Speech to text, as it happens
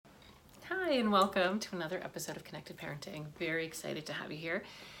Hi, and welcome to another episode of Connected Parenting. Very excited to have you here.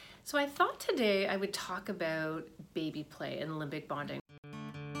 So I thought today I would talk about baby play and limbic bonding.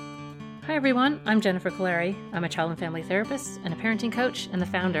 Hi everyone, I'm Jennifer Colari. I'm a child and family therapist and a parenting coach and the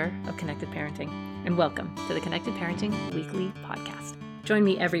founder of Connected Parenting. And welcome to the Connected Parenting Weekly Podcast. Join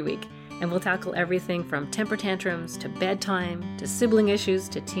me every week and we'll tackle everything from temper tantrums to bedtime to sibling issues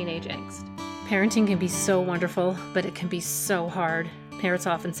to teenage angst. Parenting can be so wonderful, but it can be so hard. Parents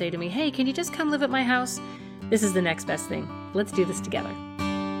often say to me, hey, can you just come live at my house? This is the next best thing. Let's do this together.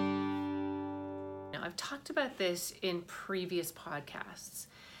 Now, I've talked about this in previous podcasts.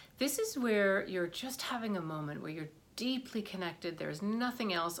 This is where you're just having a moment where you're deeply connected. There's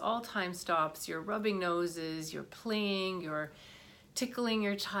nothing else. All time stops. You're rubbing noses. You're playing. You're tickling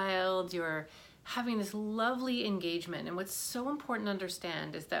your child. You're having this lovely engagement. And what's so important to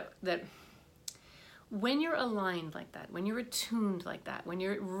understand is that when you're aligned like that, when you're attuned like that, when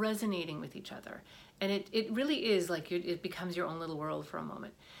you're resonating with each other, and it really is like it becomes your own little world for a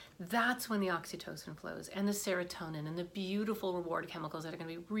moment, that's when the oxytocin flows and the serotonin and the beautiful reward chemicals that are going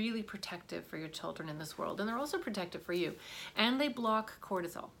to be really protective for your children in this world. And they're also protective for you. And they block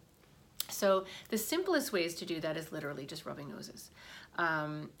cortisol. So the simplest ways to do that is literally just rubbing noses.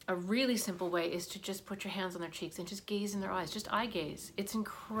 A really simple way is to just put your hands on their cheeks and just gaze in their eyes, just eye gaze. It's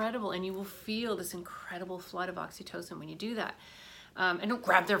incredible, and you will feel this incredible flood of oxytocin when you do that. And don't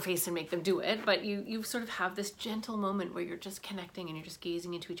grab their face and make them do it, but you sort of have this gentle moment where you're just connecting and you're just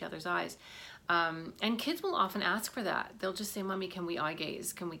gazing into each other's eyes. And kids will often ask for that. They'll just say, Mommy, can we eye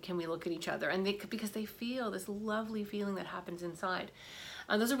gaze? Can we look at each other? And because they feel this lovely feeling that happens inside.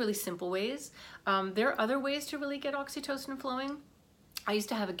 Those are really simple ways. There are other ways to really get oxytocin flowing. I used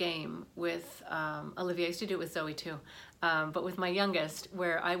to have a game with Olivia. I used to do it with Zoe too, but with my youngest,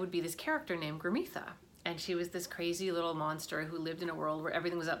 where I would be this character named Gramitha. And she was this crazy little monster who lived in a world where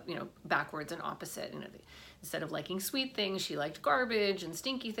everything was up, backwards and opposite. Instead of liking sweet things, she liked garbage and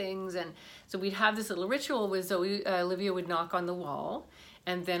stinky things. And so we'd have this little ritual with Zoe. Olivia would knock on the wall,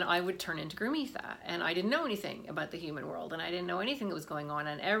 and then I would turn into Gramitha. And I didn't know anything about the human world, and I didn't know anything that was going on,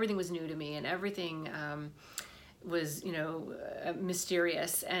 and everything was new to me, and everything was,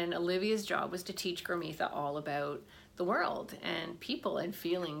 mysterious. And Olivia's job was to teach Gramitha all about the world and people and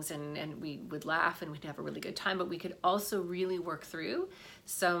feelings, and we would laugh and we'd have a really good time, but we could also really work through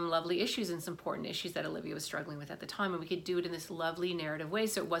some lovely issues and some important issues that Olivia was struggling with at the time, and we could do it in this lovely narrative way.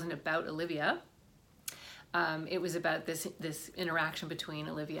 So it wasn't about Olivia. It was about this interaction between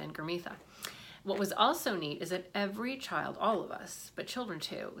Olivia and Gramitha. What was also neat is that every child, all of us, but children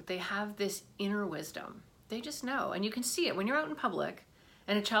too, they have this inner wisdom. They just know, and you can see it when you're out in public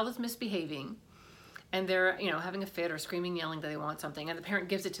and a child is misbehaving and they're, having a fit or screaming, yelling that they want something, and the parent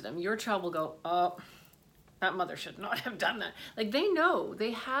gives it to them. Your child will go, oh, that mother should not have done that. Like, they know,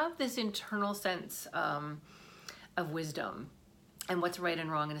 they have this internal sense of wisdom and what's right and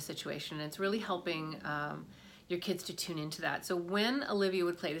wrong in a situation. And it's really helping your kids to tune into that. So when Olivia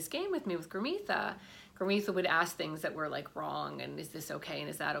would play this game with me with Gramitha would ask things that were like wrong, and is this okay, and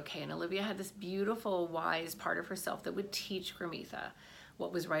is that okay? And Olivia had this beautiful, wise part of herself that would teach Gramitha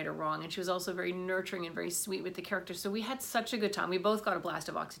what was right or wrong. And she was also very nurturing and very sweet with the character. So we had such a good time. We both got a blast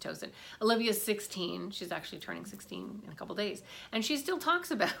of oxytocin. Olivia's 16. She's actually turning 16 in a couple days. And she still talks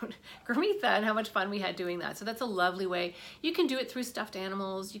about Gramitha and how much fun we had doing that. So that's a lovely way. You can do it through stuffed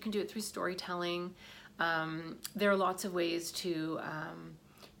animals. You can do it through storytelling. There are lots of ways to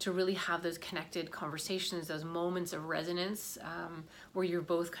really have those connected conversations, those moments of resonance where you're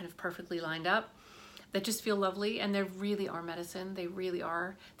both kind of perfectly lined up, that just feel lovely. And they really are medicine. They really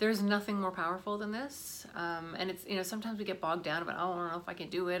are. There's nothing more powerful than this. And it's, sometimes we get bogged down about, oh, I don't know if I can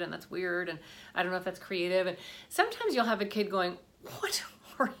do it, and that's weird, and I don't know if that's creative. And sometimes you'll have a kid going, what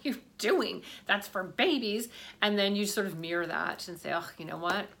are you doing? That's for babies. And then you sort of mirror that and say, oh, you know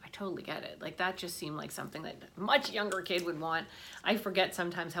what? I totally get it. Like, that just seemed like something that a much younger kid would want. I forget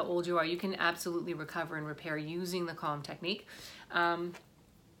sometimes how old you are. You can absolutely recover and repair using the calm technique.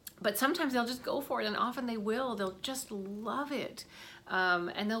 But sometimes they'll just go for it, and often they will. They'll just love it.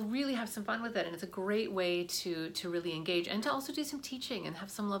 And they'll really have some fun with it. And it's a great way to really engage and to also do some teaching and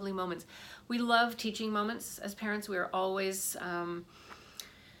have some lovely moments. We love teaching moments as parents. We are always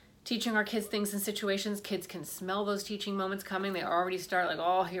teaching our kids things in situations. Kids can smell those teaching moments coming. They already start like,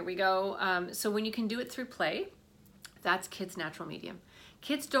 oh, here we go. So when you can do it through play, that's kids' natural medium.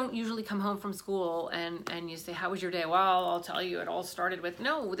 Kids don't usually come home from school and you say, how was your day? Well, I'll tell you, it all started with,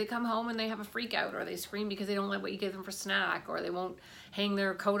 no, they come home and they have a freak out, or they scream because they don't like what you give them for snack, or they won't hang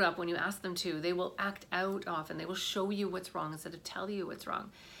their coat up when you ask them to. They will act out often. They will show you what's wrong instead of tell you what's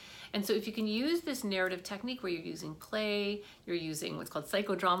wrong. And so if you can use this narrative technique where you're using play, you're using what's called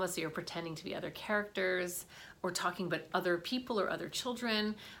psychodrama, so you're pretending to be other characters, or talking about other people or other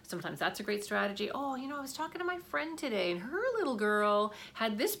children. Sometimes that's a great strategy. Oh, you know, I was talking to my friend today and her little girl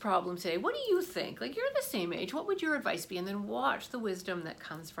had this problem today. What do you think? Like, you're the same age. What would your advice be? And then watch the wisdom that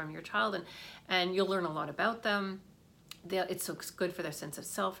comes from your child, and you'll learn a lot about them. It's so good for their sense of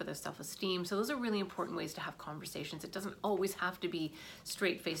self, for their self-esteem. So those are really important ways to have conversations. It doesn't always have to be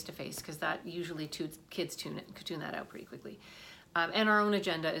straight face-to-face, because that usually kids tune that out pretty quickly. And our own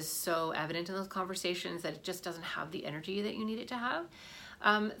agenda is so evident in those conversations that it just doesn't have the energy that you need it to have.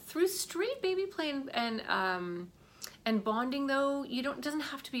 Through straight baby play and bonding, though, it doesn't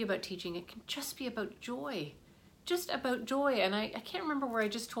have to be about teaching. It can just be about joy. Just about joy. And I can't remember where I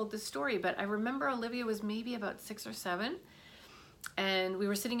just told this story, but I remember Olivia was maybe about 6 or 7, and we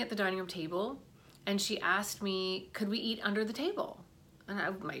were sitting at the dining room table, and she asked me, could we eat under the table?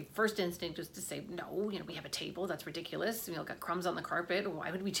 And my first instinct was to say, no, we have a table. That's ridiculous. Got crumbs on the carpet.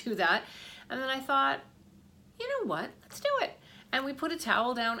 Why would we do that? And then I thought, you know what? Let's do it. And we put a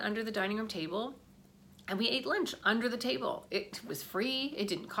towel down under the dining room table, and we ate lunch under the table. It was free. It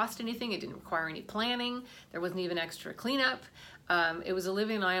didn't cost anything. It didn't require any planning. There wasn't even extra cleanup. It was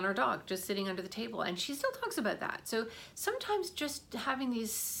Olivia and I and our dog just sitting under the table. And she still talks about that. So sometimes just having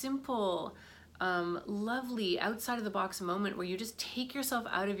these simple, lovely outside of the box moment where you just take yourself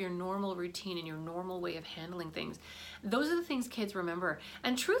out of your normal routine and your normal way of handling things. Those are the things kids remember.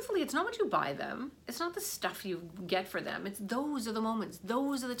 And truthfully, it's not what you buy them. It's not the stuff you get for them. Those are the moments.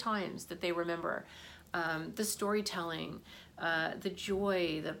 Those are the times that they remember. The storytelling, the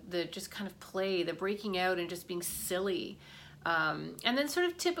joy, the just kind of play, the breaking out and just being silly. And then sort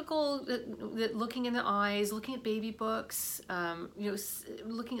of typical, looking in the eyes, looking at baby books,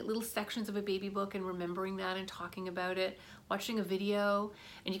 looking at little sections of a baby book and remembering that and talking about it, watching a video,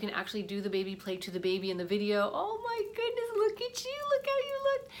 and you can actually do the baby play to the baby in the video. Oh my goodness, look at you, look how you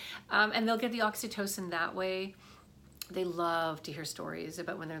look. And they'll get the oxytocin that way. They love to hear stories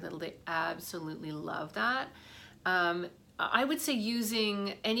about when they're little. They absolutely love that. I would say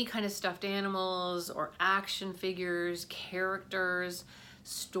using any kind of stuffed animals or action figures, characters,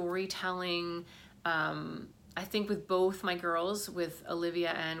 storytelling. I think with both my girls, with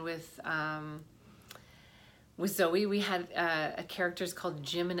Olivia and with Zoe, we had characters called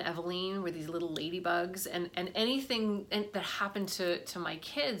Jim and Eveline, were these little ladybugs, and anything that happened to my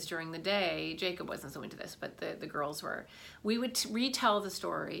kids during the day. Jacob wasn't so into this, but the girls were. We would retell the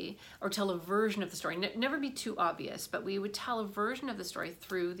story or tell a version of the story. Never be too obvious, but we would tell a version of the story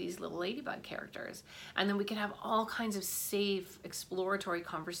through these little ladybug characters, and then we could have all kinds of safe, exploratory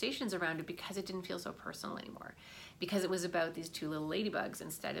conversations around it because it didn't feel so personal anymore, because it was about these 2 little ladybugs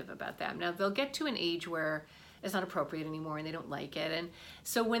instead of about them. Now they'll get to an age where it's not appropriate anymore and they don't like it. And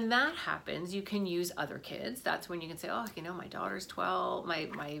so when that happens, you can use other kids. That's when you can say, oh, my daughter's 12,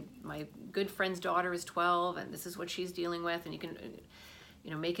 my good friend's daughter is 12, and this is what she's dealing with. And you can,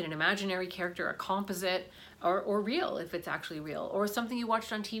 make it an imaginary character, a composite, or real if it's actually real, or something you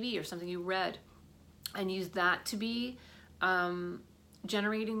watched on TV or something you read, and use that to be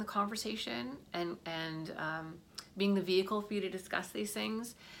generating the conversation and being the vehicle for you to discuss these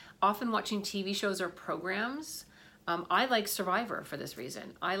things. Often watching TV shows or programs. I like Survivor for this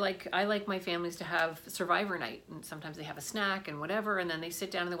reason. I like my families to have Survivor night, and sometimes they have a snack and whatever, and then they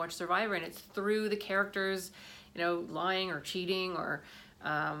sit down and they watch Survivor, and it's through the characters, lying or cheating or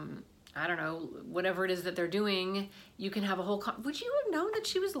I don't know, whatever it is that they're doing. You can have a whole would you have known that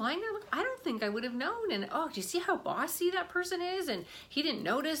she was lying there? Look, I don't think I would have known. And do you see how bossy that person is? And he didn't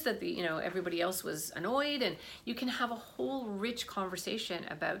notice that everybody else was annoyed. And you can have a whole rich conversation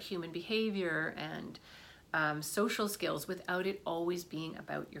about human behavior and social skills without it always being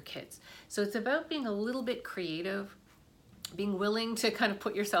about your kids. So it's about being a little bit creative, being willing to kind of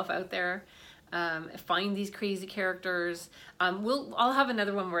put yourself out there. Find these crazy characters. I'll have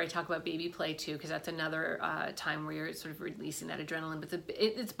another one where I talk about baby play too, because that's another time where you're sort of releasing that adrenaline. But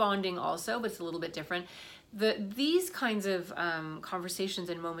it's bonding also, but it's a little bit different. These kinds of conversations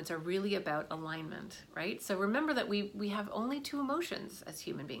and moments are really about alignment, right? So remember that we have only 2 emotions as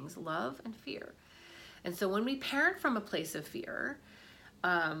human beings: love and fear. And so when we parent from a place of fear,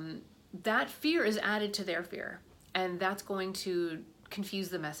 that fear is added to their fear, and that's going to confuse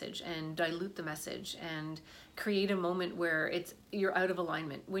the message and dilute the message and create a moment where you're out of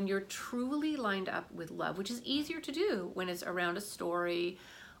alignment. When you're truly lined up with love, which is easier to do when it's around a story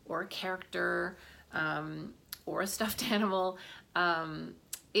or a character or a stuffed animal,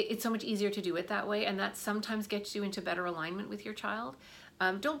 it's so much easier to do it that way, and that sometimes gets you into better alignment with your child.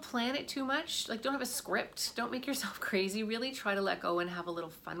 Don't plan it too much. Like, don't have a script. Don't make yourself crazy. Really try to let go and have a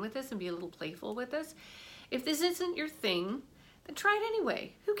little fun with this and be a little playful with this. If this isn't your thing, then try it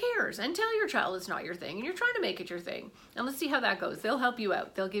anyway. Who cares? And tell your child it's not your thing and you're trying to make it your thing. And let's see how that goes. They'll help you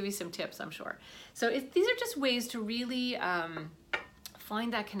out. They'll give you some tips, I'm sure. So these are just ways to really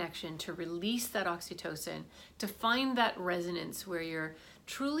find that connection, to release that oxytocin, to find that resonance where you're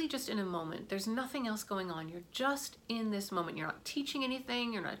truly just in a moment. There's nothing else going on. You're just in this moment. You're not teaching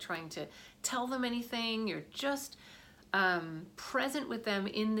anything. You're not trying to tell them anything. You're just present with them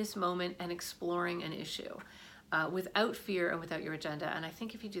in this moment and exploring an issue without fear and without your agenda. And I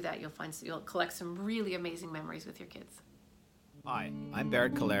think if you do that, you'll collect some really amazing memories with your kids. Hi, I'm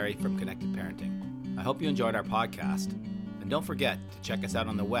Barrett Kaleri from Connected Parenting. I hope you enjoyed our podcast. And don't forget to check us out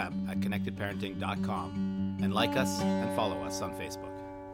on the web at connectedparenting.com and like us and follow us on Facebook.